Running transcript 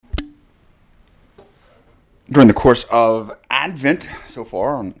During the course of Advent so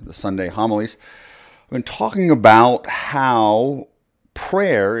far on the Sunday homilies, I've been talking about how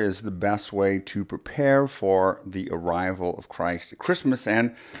prayer is the best way to prepare for the arrival of Christ at Christmas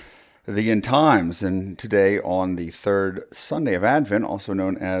and the end times. And today, on the third Sunday of Advent, also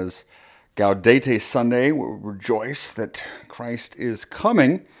known as Gaudete Sunday, we rejoice that Christ is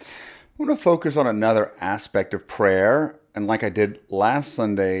coming. I want to focus on another aspect of prayer, and like I did last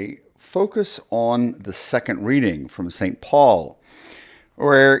Sunday, focus on the second reading from St. Paul,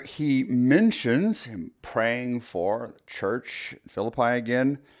 where he mentions him praying for the church in Philippi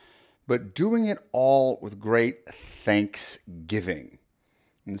again, but doing it all with great thanksgiving.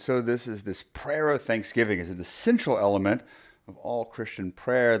 And so this prayer of thanksgiving is an essential element of all Christian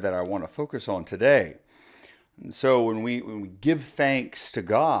prayer that I want to focus on today. And so when we give thanks to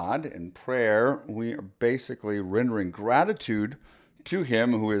God in prayer, we are basically rendering gratitude to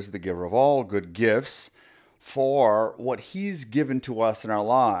Him who is the giver of all good gifts for what He's given to us in our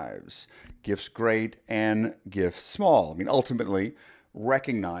lives, gifts great and gifts small. I mean, ultimately,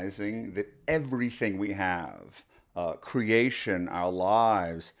 recognizing that everything we have, creation, our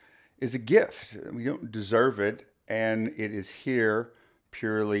lives, is a gift. We don't deserve it, and it is here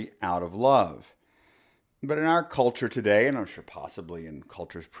purely out of love. But in our culture today, and I'm sure possibly in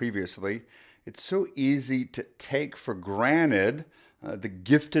cultures previously, it's so easy to take for granted the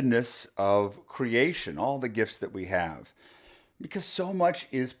giftedness of creation, all the gifts that we have, because so much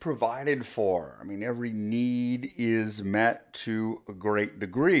is provided for. I mean, every need is met to a great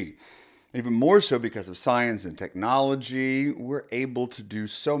degree. Even more so because of science and technology, we're able to do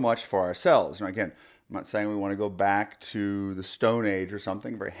so much for ourselves. And again, I'm not saying we want to go back to the Stone Age or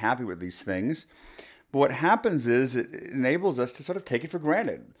something. I'm very happy with these things. But what happens is it enables us to sort of take it for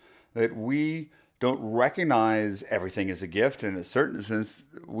granted, that we don't recognize everything as a gift. And in a certain sense,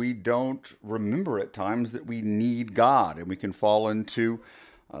 we don't remember at times that we need God, and we can fall into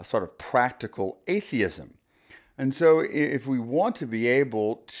a sort of practical atheism. And so if we want to be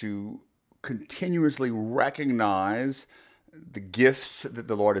able to continuously recognize the gifts that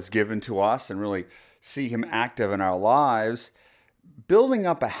the Lord has given to us and really see Him active in our lives, building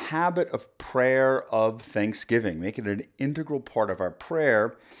up a habit of prayer of thanksgiving, making it an integral part of our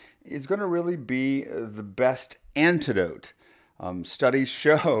prayer, is going to really be the best antidote. Studies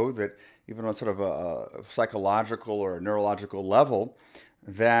show that even on sort of a psychological or a neurological level,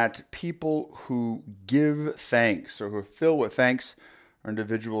 that people who give thanks or who are filled with thanks are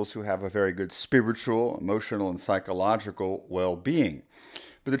individuals who have a very good spiritual, emotional, and psychological well-being.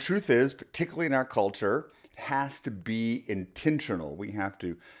 But the truth is, particularly in our culture, it has to be intentional. We have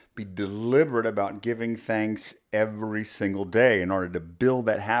to be deliberate about giving thanks every single day in order to build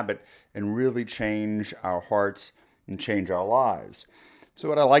that habit and really change our hearts and change our lives. So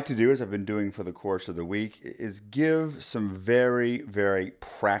what I like to do, as I've been doing for the course of the week, is give some very, very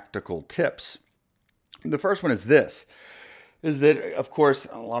practical tips. The first one is this, is that, of course,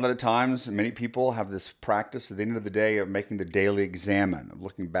 a lot of the times, many people have this practice at the end of the day of making the daily examen, of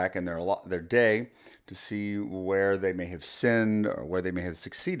looking back in their day to see where they may have sinned or where they may have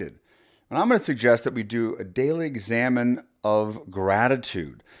succeeded. And I'm going to suggest that we do a daily examen of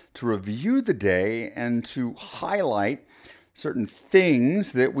gratitude, to review the day and to highlight certain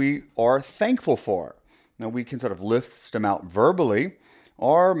things that we are thankful for. Now, we can sort of list them out verbally,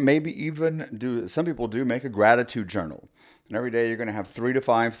 or maybe even some people do make a gratitude journal. And every day you're going to have 3 to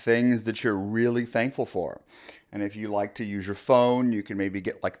 5 things that you're really thankful for. And if you like to use your phone, you can maybe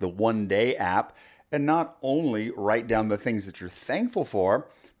get like the One Day app and not only write down the things that you're thankful for,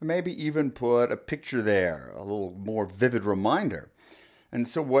 but maybe even put a picture there, a little more vivid reminder. And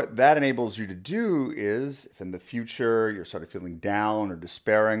so what that enables you to do is, if in the future you're sort of feeling down or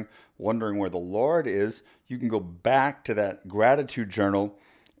despairing, wondering where the Lord is, you can go back to that gratitude journal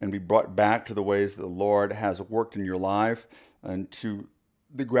and be brought back to the ways that the Lord has worked in your life and to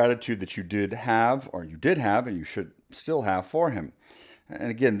the gratitude that you did have, and you should still have for Him. And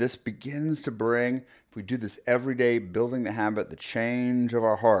again, this begins to bring, if we do this every day, building the habit, the change of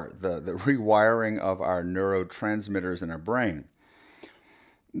our heart, the rewiring of our neurotransmitters in our brain.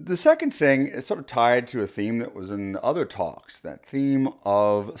 The second thing is sort of tied to a theme that was in the other talks, that theme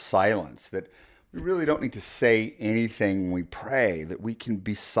of silence, that we really don't need to say anything when we pray, that we can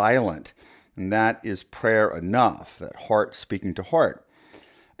be silent. And that is prayer enough, that heart speaking to heart.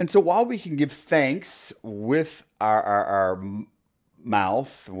 And so while we can give thanks with our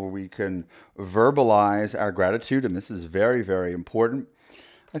mouth, where we can verbalize our gratitude, and this is very, very important,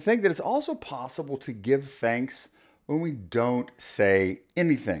 I think that it's also possible to give thanks when we don't say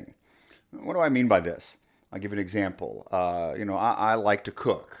anything. What do I mean by this? I'll give you an example. I like to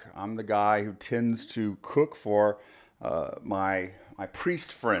cook. I'm the guy who tends to cook for my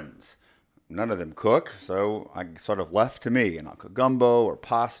priest friends. None of them cook, so I sort of left to me, and I'll cook gumbo or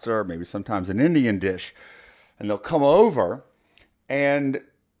pasta, or maybe sometimes an Indian dish, and they'll come over and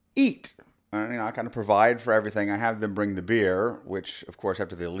eat. And, I kind of provide for everything. I have them bring the beer, which, of course,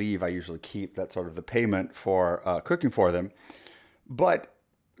 after they leave, I usually keep. That's sort of the payment for cooking for them. But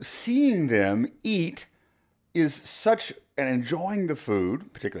seeing them eat is such, and enjoying the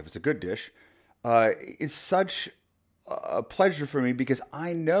food, particularly if it's a good dish, is such a pleasure for me because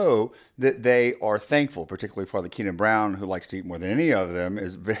I know that they are thankful, particularly Father Keenan Brown, who likes to eat more than any of them,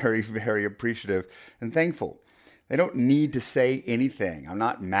 is very, very appreciative and thankful. They don't need to say anything. I'm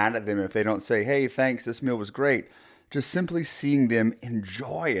not mad at them if they don't say, hey, thanks, this meal was great. Just simply seeing them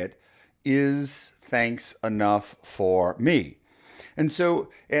enjoy it is thanks enough for me. And so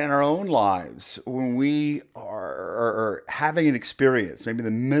in our own lives, when we are having an experience, maybe in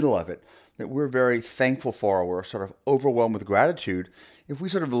the middle of it, that we're very thankful for, or we're sort of overwhelmed with gratitude, if we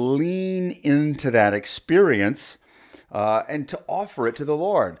sort of lean into that experience and to offer it to the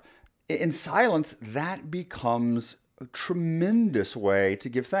Lord, in silence, that becomes a tremendous way to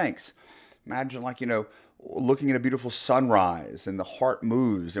give thanks. Imagine looking at a beautiful sunrise and the heart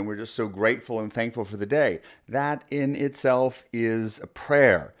moves and we're just so grateful and thankful for the day. That in itself is a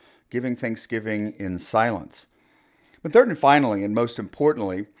prayer, giving thanksgiving in silence. But third and finally, and most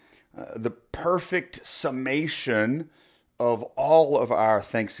importantly, the perfect summation of all of our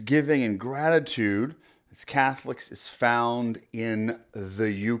thanksgiving and gratitude as Catholics is found in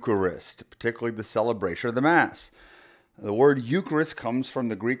the Eucharist, particularly the celebration of the Mass. The word Eucharist comes from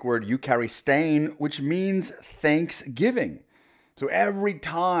the Greek word eucharistein, which means thanksgiving. So every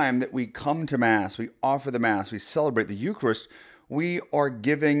time that we come to Mass, we offer the Mass, we celebrate the Eucharist, we are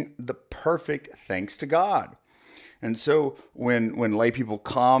giving the perfect thanks to God. And so when lay people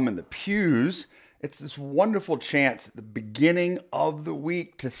come in the pews, it's this wonderful chance at the beginning of the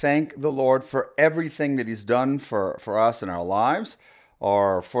week to thank the Lord for everything that He's done for us in our lives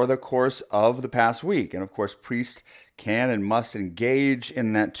or for the course of the past week. And of course, priests can and must engage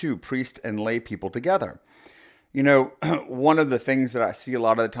in that too, priest and lay people together. One of the things that I see a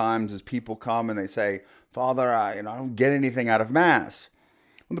lot of the times is people come and they say, Father, I don't get anything out of Mass.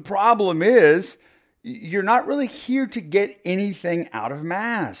 Well, the problem is you're not really here to get anything out of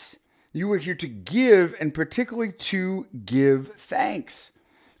Mass. You are here to give, and particularly to give thanks.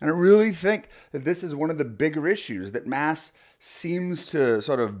 And I really think that this is one of the bigger issues, that Mass seems to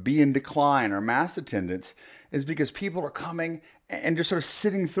sort of be in decline, or Mass attendance, is because people are coming and just sort of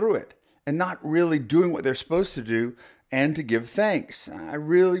sitting through it and not really doing what they're supposed to do and to give thanks. I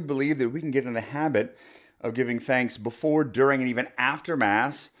really believe that we can get in the habit of giving thanks before, during, and even after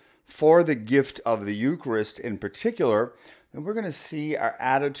Mass for the gift of the Eucharist in particular, then we're going to see our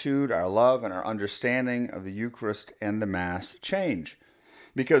attitude, our love, and our understanding of the Eucharist and the Mass change.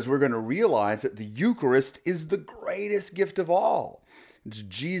 Because we're going to realize that the Eucharist is the greatest gift of all. It's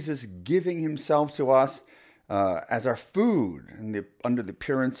Jesus giving Himself to us as our food under the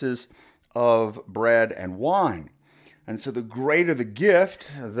appearances of bread and wine. And so the greater the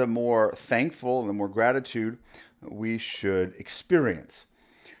gift, the more thankful and the more gratitude we should experience.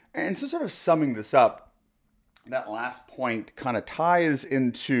 And so sort of summing this up, that last point kind of ties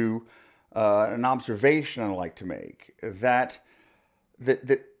into an observation I like to make, that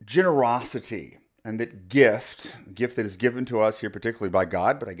generosity and that gift that is given to us here, particularly by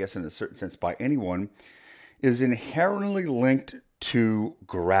God, but I guess in a certain sense by anyone, is inherently linked to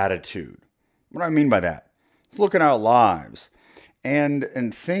gratitude. What do I mean by that? Let's look at our lives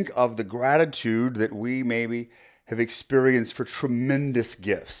and think of the gratitude that we maybe have experienced for tremendous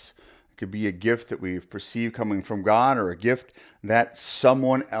gifts. It could be a gift that we've perceived coming from God, or a gift that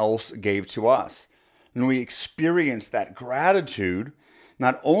someone else gave to us. And we experience that gratitude.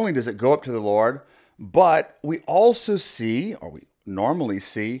 Not only does it go up to the Lord, but we also see, or we normally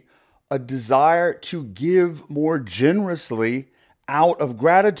see, a desire to give more generously out of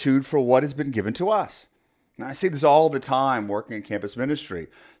gratitude for what has been given to us. Now, I see this all the time working in campus ministry.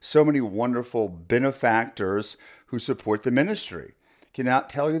 So many wonderful benefactors who support the ministry. Cannot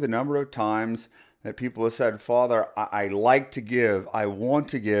tell you the number of times that people have said, Father, I like to give, I want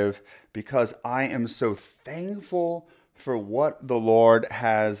to give, because I am so thankful for what the Lord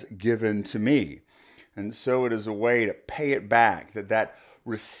has given to me. And so it is a way to pay it back, that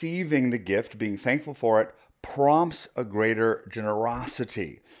receiving the gift, being thankful for it, prompts a greater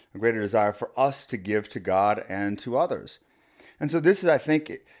generosity, a greater desire for us to give to God and to others. And so this is, I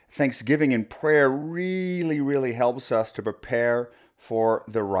think, thanksgiving and prayer really, really helps us to prepare for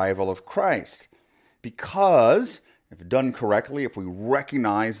the arrival of Christ. because if done correctly, if we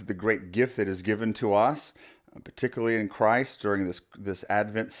recognize the great gift that is given to us, particularly in Christ during this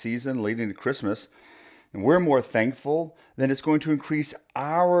Advent season leading to Christmas, and we're more thankful, then it's going to increase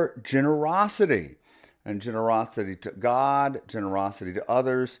our generosity. And generosity to God, generosity to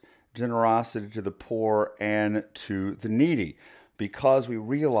others, generosity to the poor and to the needy, because we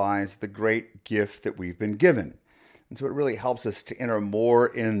realize the great gift that we've been given. And so it really helps us to enter more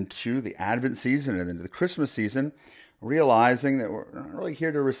into the Advent season and into the Christmas season, realizing that we're not really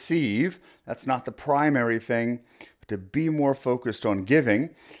here to receive. That's not the primary thing, but to be more focused on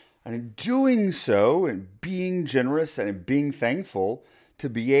giving. And in doing so, and being generous and in being thankful, to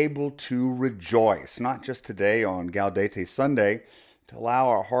be able to rejoice, not just today on Gaudete Sunday, to allow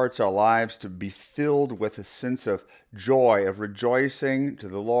our hearts, our lives to be filled with a sense of joy, of rejoicing to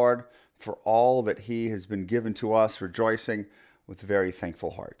the Lord for all that He has been given to us, rejoicing with very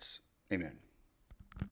thankful hearts. Amen.